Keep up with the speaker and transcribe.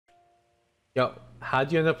Yo,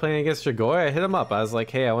 how'd you end up playing against Dragoi? I hit him up. I was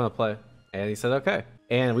like, hey, I want to play. And he said, okay.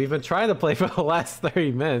 And we've been trying to play for the last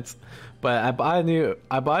 30 minutes, but I bought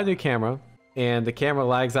a new camera, and the camera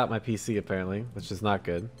lags out my PC apparently, which is not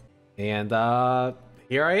good. And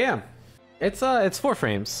here I am. It's 4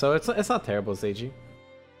 frames, so it's not terrible, Seiji.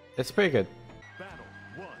 It's pretty good. Battle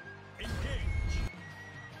 1. Engage.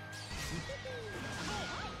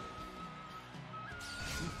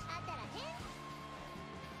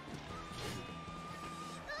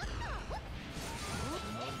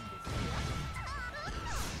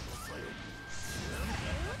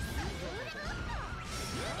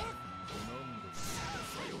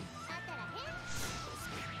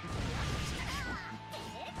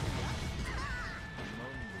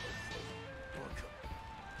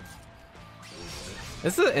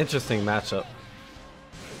 This is an interesting matchup.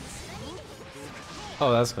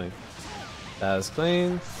 Oh, that's clean. That is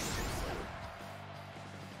clean.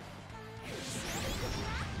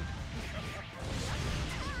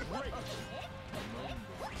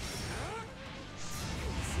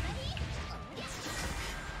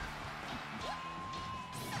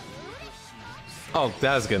 Oh,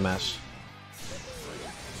 that was a good match.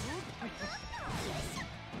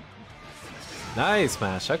 Nice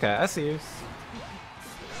match. Okay, I see you.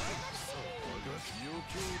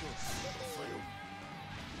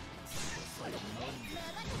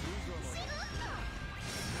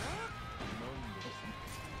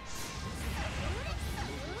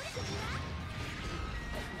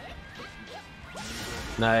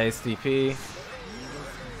 Nice DP.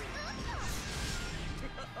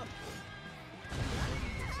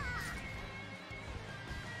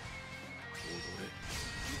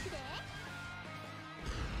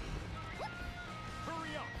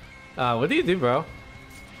 What do you do, bro?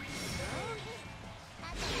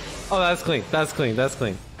 Oh, that's clean. That's clean. That's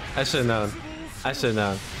clean. I should have known. I should have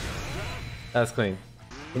known. That's clean.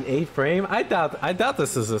 An 8 frame? I doubt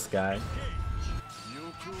this is this guy.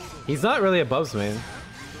 He's not really a Bubs man.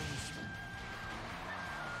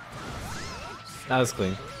 That was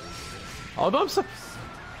clean. Although I'm so...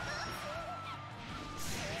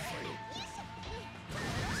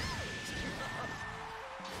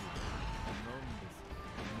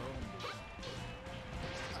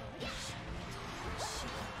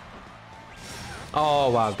 Oh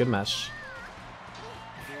wow, good match.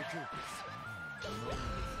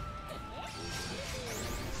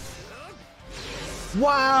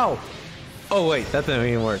 Wow! Oh wait, that didn't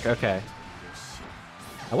even work. Okay.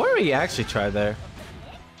 I wonder what he actually tried there.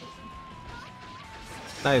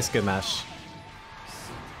 Nice, good match.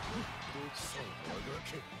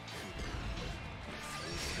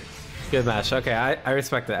 Good match. Okay, I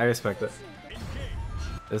respect it. I respect it.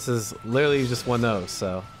 This is literally just 1-0,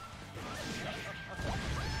 so.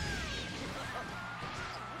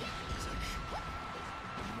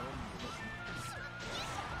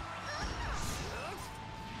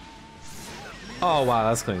 Oh wow,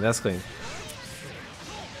 that's clean. That's clean.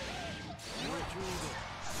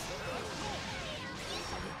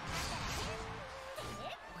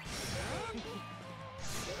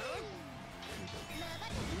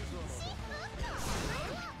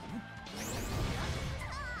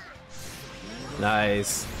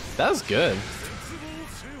 Nice. That was good.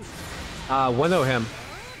 1-0 him.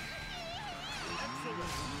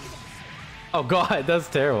 Oh god, that's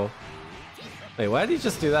terrible. Wait, why did he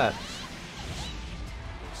just do that?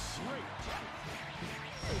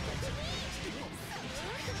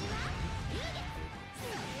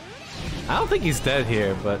 I don't think he's dead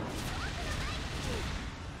here, but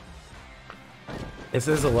this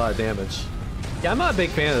is a lot of damage. Yeah, I'm not a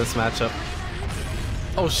big fan of this matchup.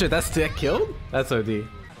 Oh shit, that's that killed? That's OD.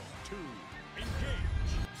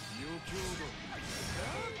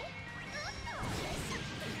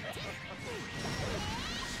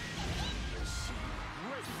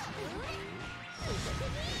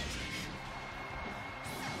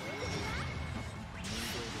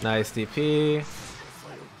 Nice DP.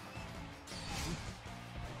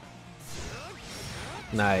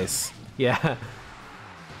 Nice. Yeah.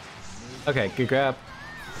 Okay, good grab.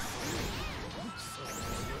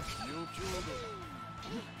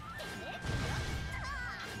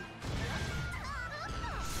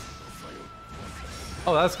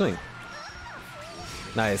 Oh, that's clean.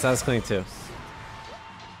 Nice, that's clean too.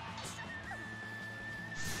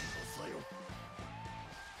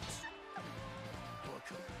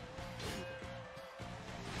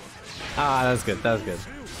 Ah, that's good, that's good.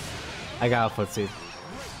 I got a footsie.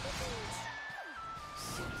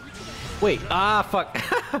 Wait, fuck.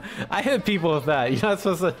 I hit people with that. You're not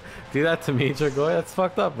supposed to do that to me, Dragoi. That's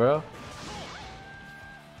fucked up, bro.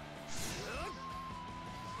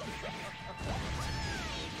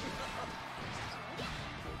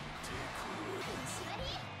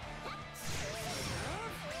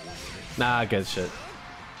 Nah, good shit.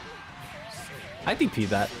 I DP'd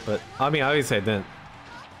that, but I mean, obviously I didn't.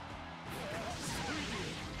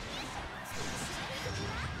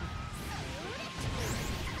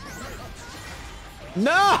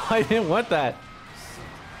 No, I didn't want that.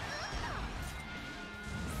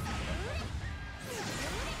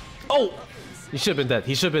 Oh, he should have been dead.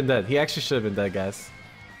 He should have been dead. He actually should have been dead, guys.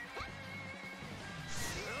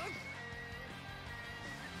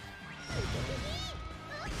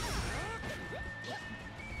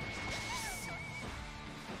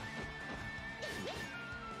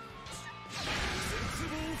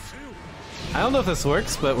 I don't know if this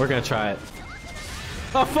works, but we're gonna try it.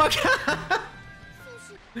 Oh fuck!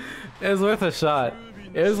 It was worth a shot.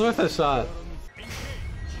 It was worth a shot.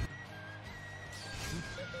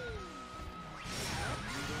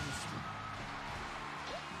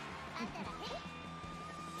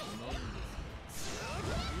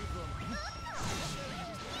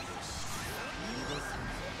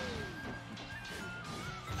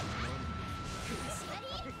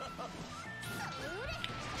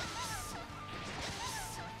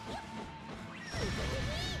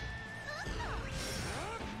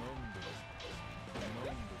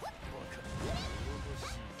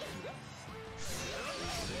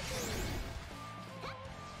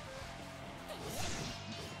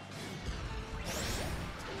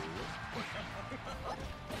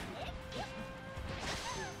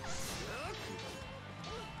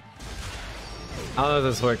 I don't know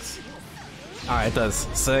if this works. Alright, it does.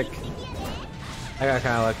 Sick. I got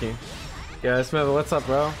kinda lucky. Yeah, Smith, what's up,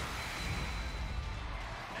 bro?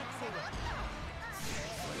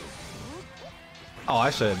 Oh,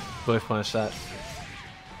 I should both punish that.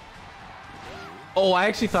 Oh, I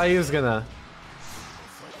actually thought he was gonna.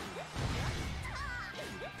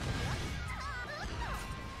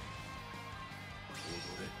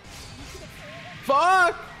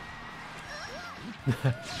 Fuck!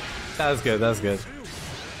 That was good, that was good.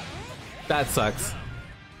 That sucks.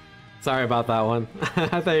 Sorry about that one.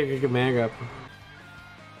 I thought you could command grab.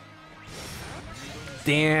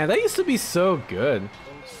 Damn, that used to be so good.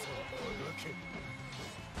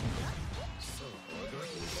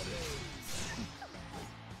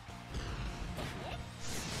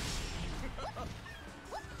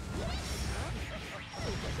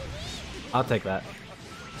 I'll take that.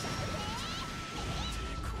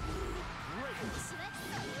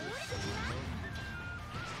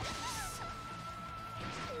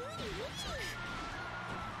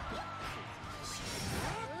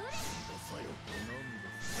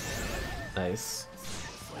 Nice.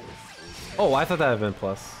 Oh, I thought that had been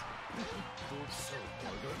plus.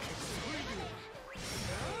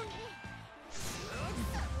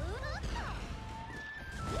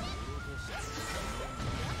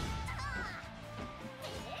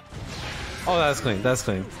 Oh, that's clean. That's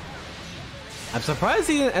clean. I'm surprised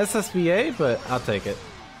he didn't SSBA, but I'll take it.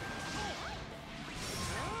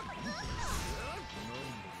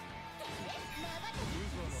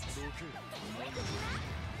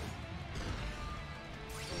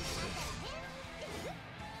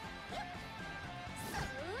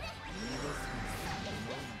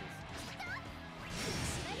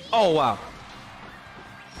 Oh, wow.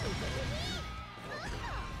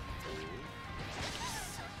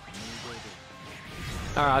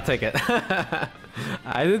 Alright, I'll take it.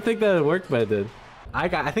 I didn't think that would work, but it did.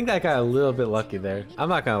 I think I got a little bit lucky there. I'm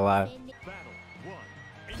not gonna lie. Battle 1.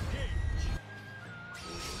 Engage.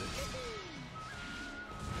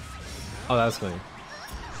 Oh, that's clean.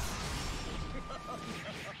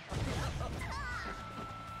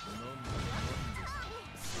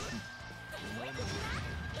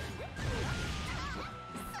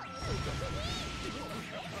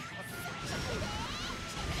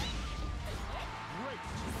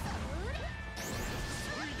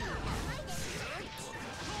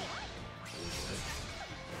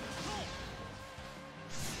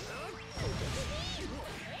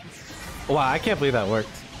 Wow, I can't believe that worked.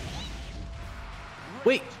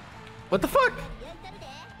 Wait, what the fuck?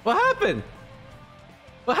 What happened?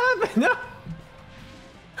 What happened? No.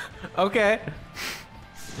 Okay.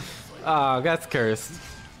 Oh, that's cursed.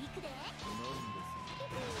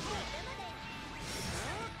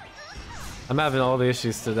 I'm having all the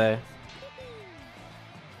issues today.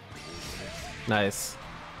 Nice.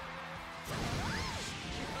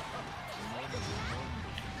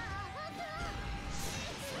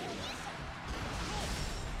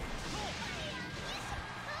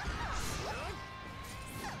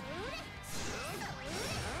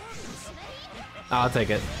 I'll take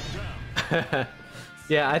it.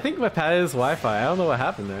 Yeah, I think my pad is Wi-Fi. I don't know what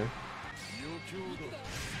happened there.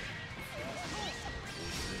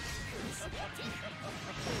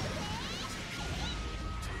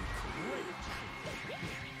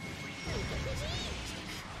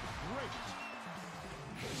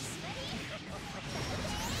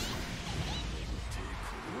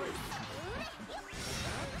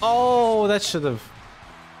 Oh, that should have.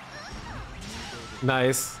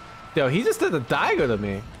 Nice. Yo, he just did a dagger to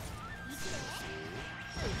me.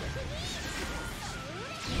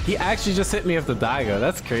 He actually just hit me with the dagger.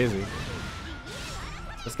 That's crazy.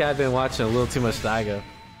 This guy been watching a little too much dagger.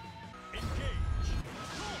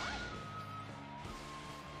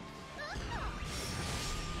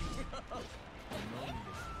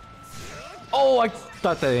 Oh, I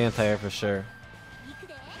thought that anti-air for sure.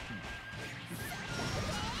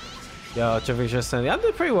 Yo, Trivia just saying, I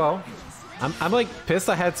did pretty well. I'm like pissed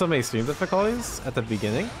I had so many stream difficulties at the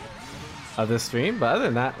beginning of this stream, but other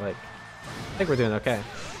than that, like, I think we're doing okay.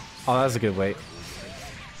 Oh, that was a good weight.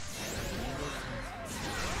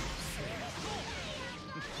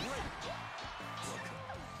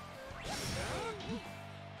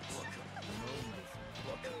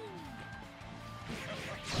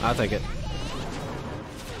 I'll take it.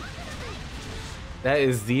 That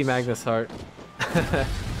is the Magnus Heart.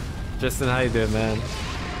 Tristan, how you doing, man?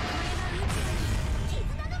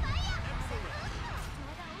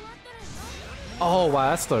 Oh wow,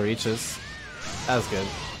 that still reaches. That was good.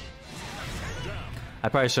 I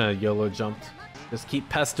probably shouldn't have YOLO jumped. Just keep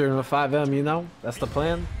pestering with 5M, you know? That's the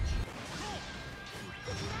plan.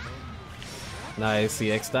 Nice,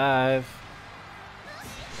 EX dive.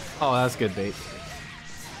 Oh, that's good bait.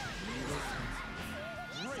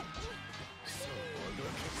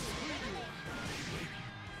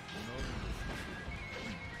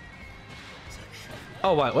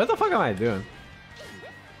 Oh, what the fuck am I doing?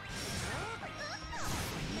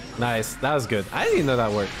 Nice, that was good. I didn't even know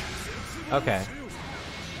that worked. Okay.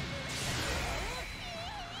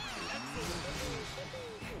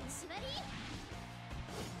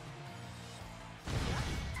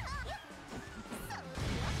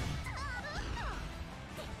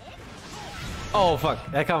 Oh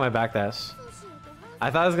fuck, that caught my backdash. I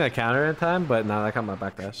thought I was gonna counter in time, but no, that caught my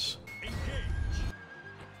backdash.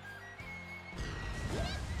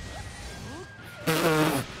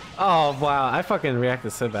 Oh wow, I fucking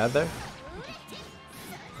reacted so bad there.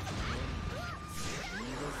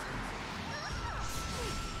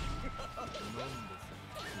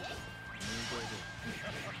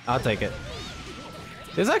 I'll take it.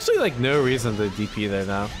 There's actually like no reason to DP there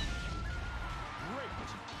now.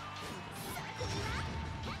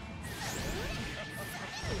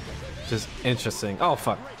 Just interesting. Oh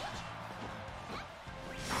fuck.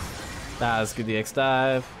 That was good DX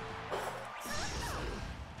dive.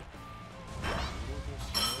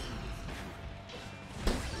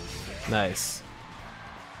 Nice.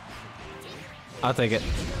 I'll take it.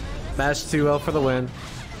 Mash 2L for the win.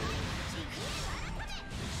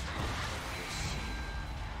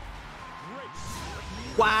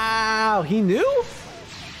 Wow, he knew?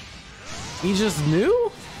 He just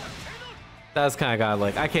knew? That was kind of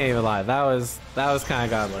godlike. I can't even lie. That was kind of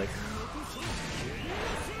godlike.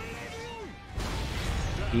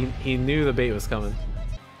 He knew the bait was coming.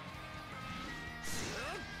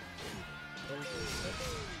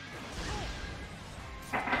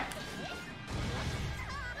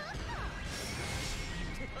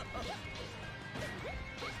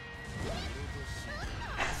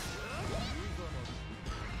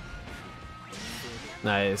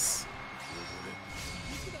 Nice.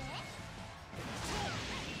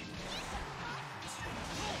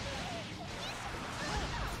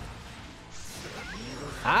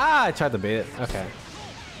 Ah, I tried to bait it. Okay.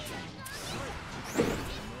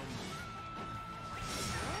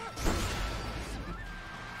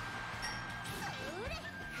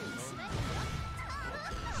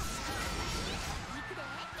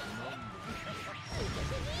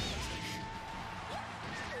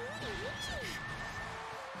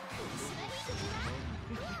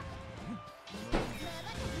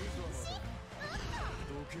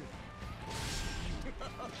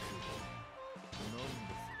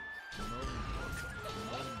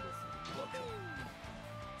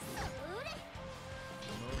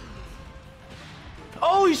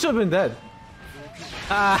 Oh, he should have been dead.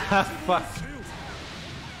 Ah, fuck.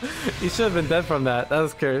 He should have been dead from that. That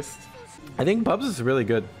was cursed. I think Bubs is really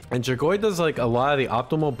good. And Dragoi does like a lot of the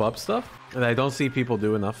optimal Bub stuff that I don't see people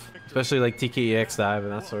do enough. Especially like TKEX dive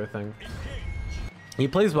and that sort of thing. He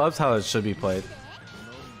plays Bubs how it should be played.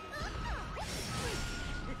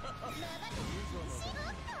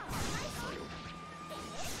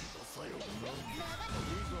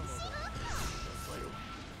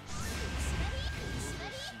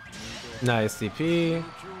 Nice CP.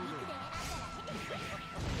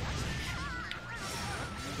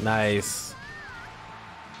 Nice.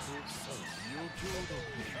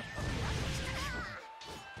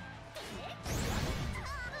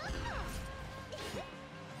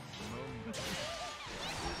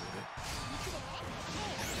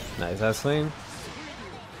 Nice, that's clean.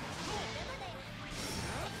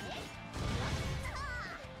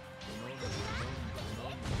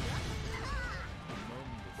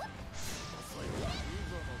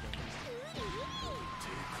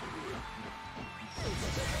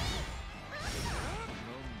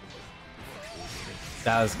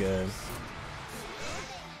 That was good.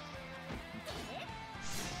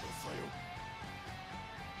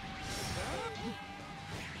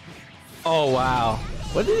 Oh wow.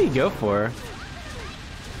 What did he go for?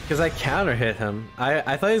 Because I counter hit him.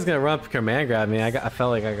 I thought he was gonna run up command grab me. I felt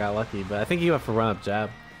like I got lucky, but I think he went for run up jab.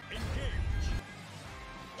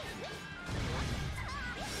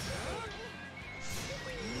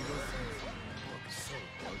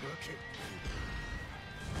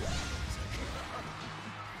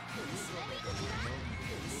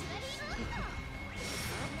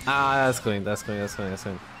 Ah, that's clean. That's clean. That's clean. That's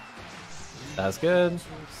clean. That's good.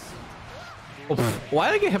 Oh,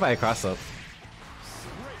 why did I get hit by a cross up?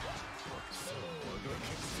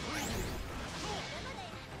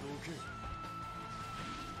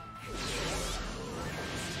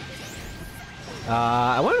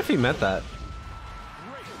 I wonder if he meant that.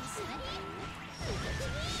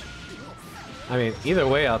 I mean, either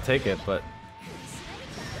way, I'll take it, but.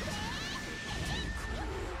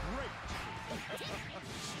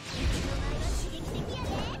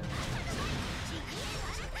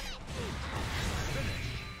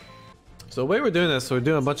 So the way we're doing this, we're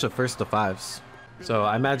doing a bunch of first to fives. So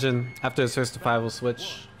I imagine after this first to five, we'll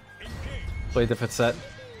switch, play a different set.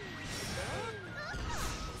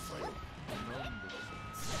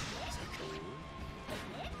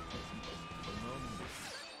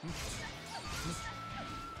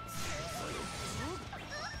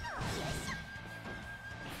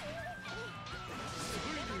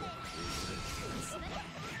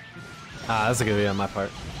 Ah, that's a good video on my part.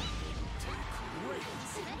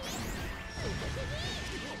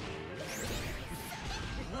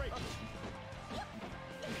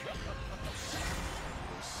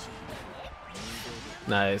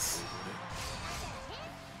 Nice.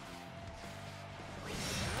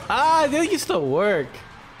 Ah, that used to work.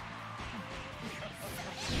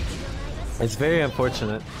 It's very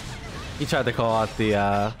unfortunate. He tried to call out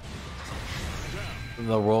the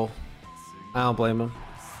roll. I don't blame him.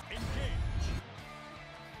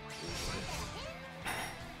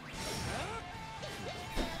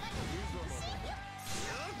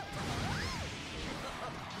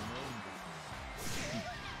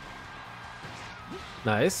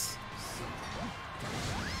 Nice.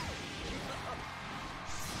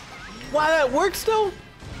 Wow, that works still?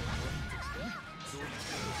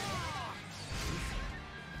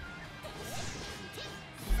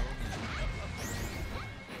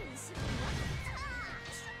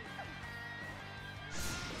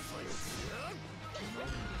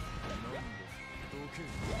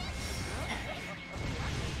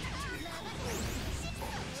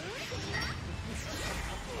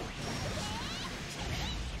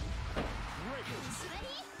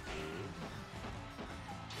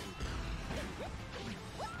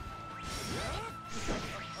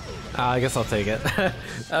 I guess I'll take it. That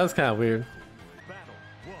was kind of weird. Battle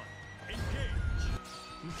 1. Engage.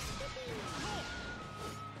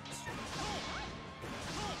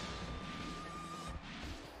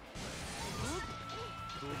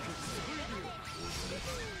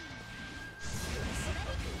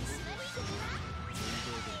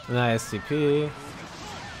 Nice CP.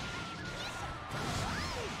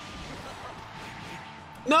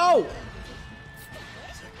 No!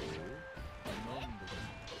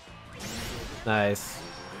 Nice.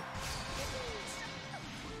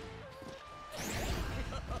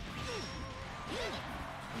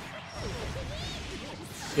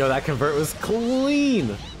 Yo, that convert was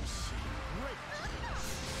clean.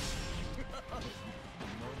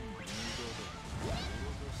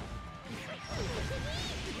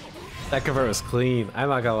 That convert was clean. I'm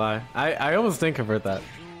not gonna lie. I almost didn't convert that.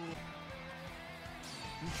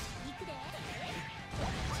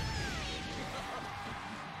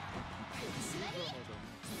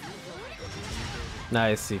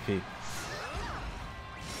 Nice CP.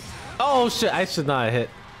 Oh shit, I should not have hit.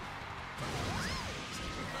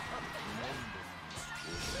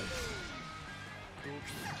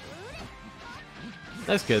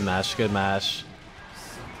 That's good mash, good mash.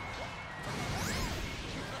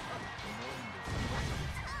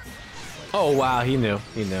 Oh wow, he knew.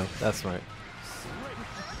 He knew. That's smart.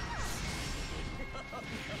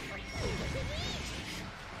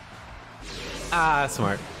 Ah,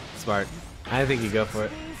 smart. Smart. I think he'd go for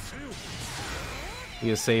it. He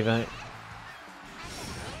was saving it.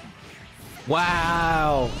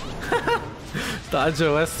 Wow! Dodge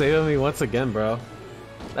OS saving me once again, bro.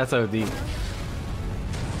 That's OD.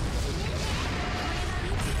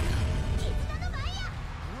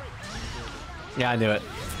 Yeah, I knew it.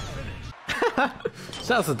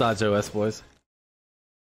 Shout out to Dodge OS, boys.